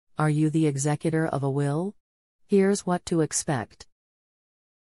Are you the executor of a will? Here's what to expect.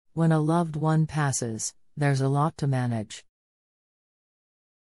 When a loved one passes, there's a lot to manage.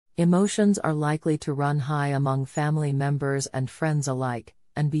 Emotions are likely to run high among family members and friends alike,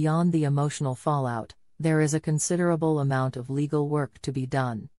 and beyond the emotional fallout, there is a considerable amount of legal work to be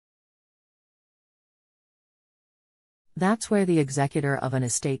done. That's where the executor of an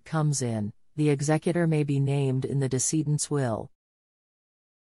estate comes in. The executor may be named in the decedent's will.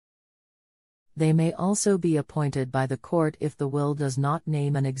 They may also be appointed by the court if the will does not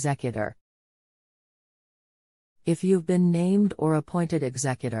name an executor. If you've been named or appointed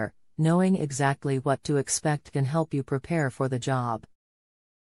executor, knowing exactly what to expect can help you prepare for the job.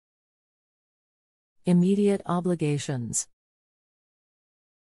 Immediate obligations.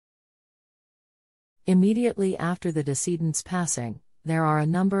 Immediately after the decedent's passing, there are a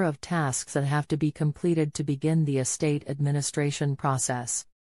number of tasks that have to be completed to begin the estate administration process.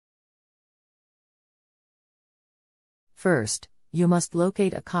 First, you must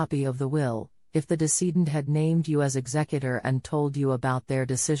locate a copy of the will. If the decedent had named you as executor and told you about their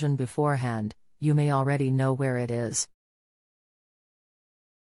decision beforehand, you may already know where it is.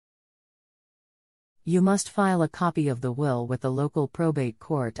 You must file a copy of the will with the local probate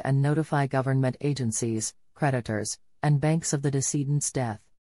court and notify government agencies, creditors, and banks of the decedent's death.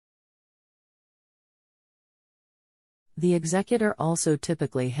 The executor also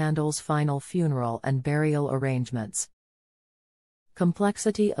typically handles final funeral and burial arrangements.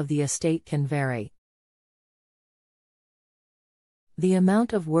 Complexity of the estate can vary. The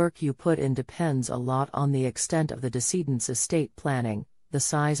amount of work you put in depends a lot on the extent of the decedent's estate planning, the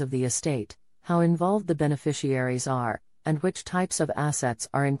size of the estate, how involved the beneficiaries are, and which types of assets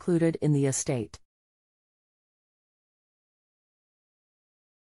are included in the estate.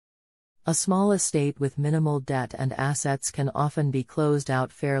 A small estate with minimal debt and assets can often be closed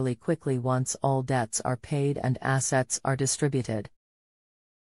out fairly quickly once all debts are paid and assets are distributed.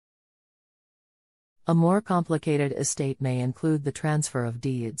 A more complicated estate may include the transfer of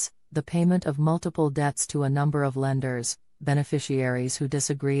deeds, the payment of multiple debts to a number of lenders, beneficiaries who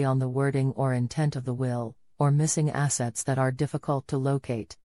disagree on the wording or intent of the will, or missing assets that are difficult to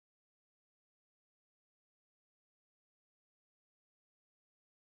locate.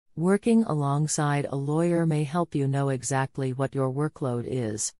 Working alongside a lawyer may help you know exactly what your workload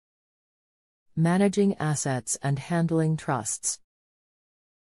is. Managing assets and handling trusts.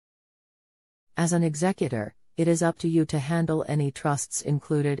 As an executor, it is up to you to handle any trusts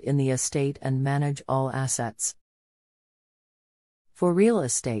included in the estate and manage all assets. For real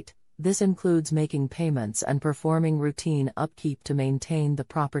estate, this includes making payments and performing routine upkeep to maintain the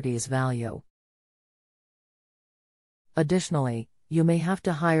property's value. Additionally, you may have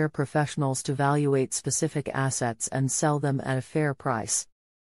to hire professionals to evaluate specific assets and sell them at a fair price.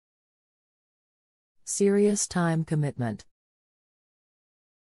 Serious time commitment.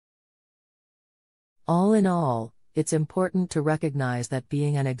 All in all, it's important to recognize that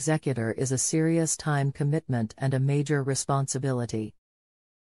being an executor is a serious time commitment and a major responsibility.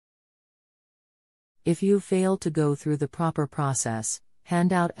 If you fail to go through the proper process,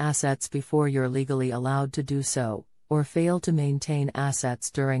 hand out assets before you're legally allowed to do so, or fail to maintain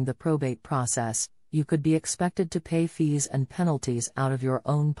assets during the probate process, you could be expected to pay fees and penalties out of your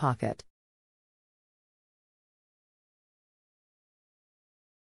own pocket.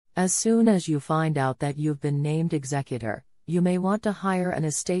 As soon as you find out that you've been named executor, you may want to hire an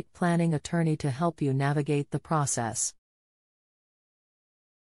estate planning attorney to help you navigate the process.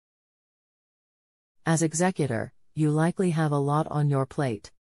 As executor, you likely have a lot on your plate.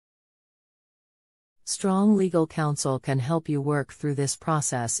 Strong legal counsel can help you work through this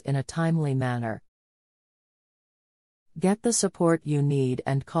process in a timely manner. Get the support you need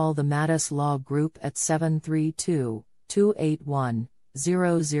and call the Matus Law Group at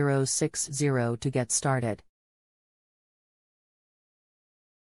 732-281-0060 to get started.